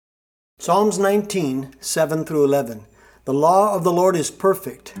Psalms 19, 7 through 11. The law of the Lord is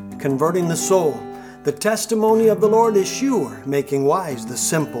perfect, converting the soul. The testimony of the Lord is sure, making wise the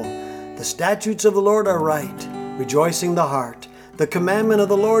simple. The statutes of the Lord are right, rejoicing the heart. The commandment of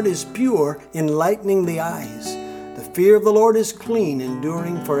the Lord is pure, enlightening the eyes. The fear of the Lord is clean,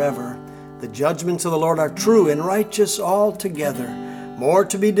 enduring forever. The judgments of the Lord are true and righteous altogether. More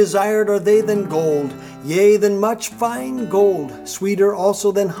to be desired are they than gold, yea, than much fine gold, sweeter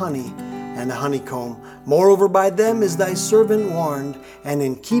also than honey and the honeycomb. Moreover, by them is thy servant warned, and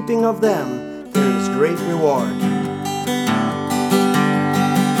in keeping of them there is great reward.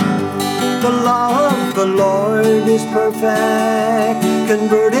 The law of the Lord is perfect,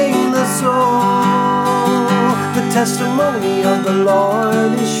 converting the soul. The testimony of the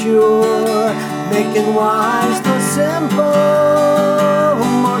Lord is sure, making wise the simple.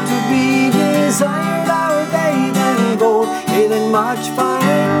 More to be desired are they than gold, yea, than much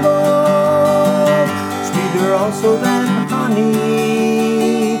fine gold, sweeter also than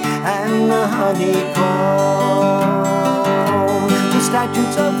honey and the honeycomb. The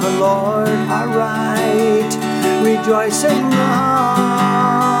statutes of the Lord are right, rejoicing the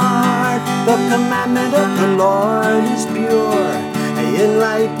heart. The commandment of the Lord is pure,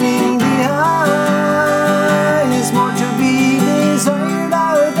 enlightening the eyes. More to be desired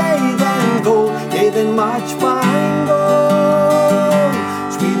are they than gold, yea, than much fine gold,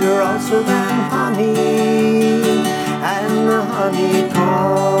 sweeter also than honey and the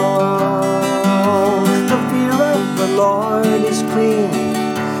honeycomb. The fear of the Lord is clean,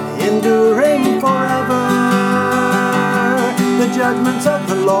 enduring forever. The judgments of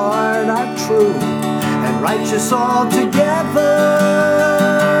the Lord are true and righteous altogether.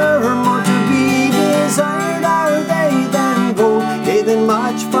 More to be desired are they than gold, yea, than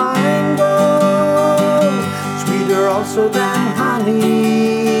much fine gold, sweeter also than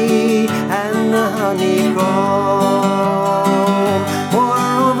honey and the honeycomb.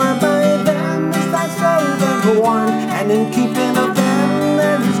 Moreover, by them is thy servant warned, and in keeping of them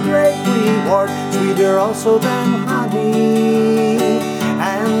there is great reward, sweeter also than honey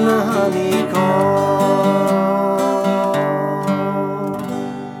and the honeycomb.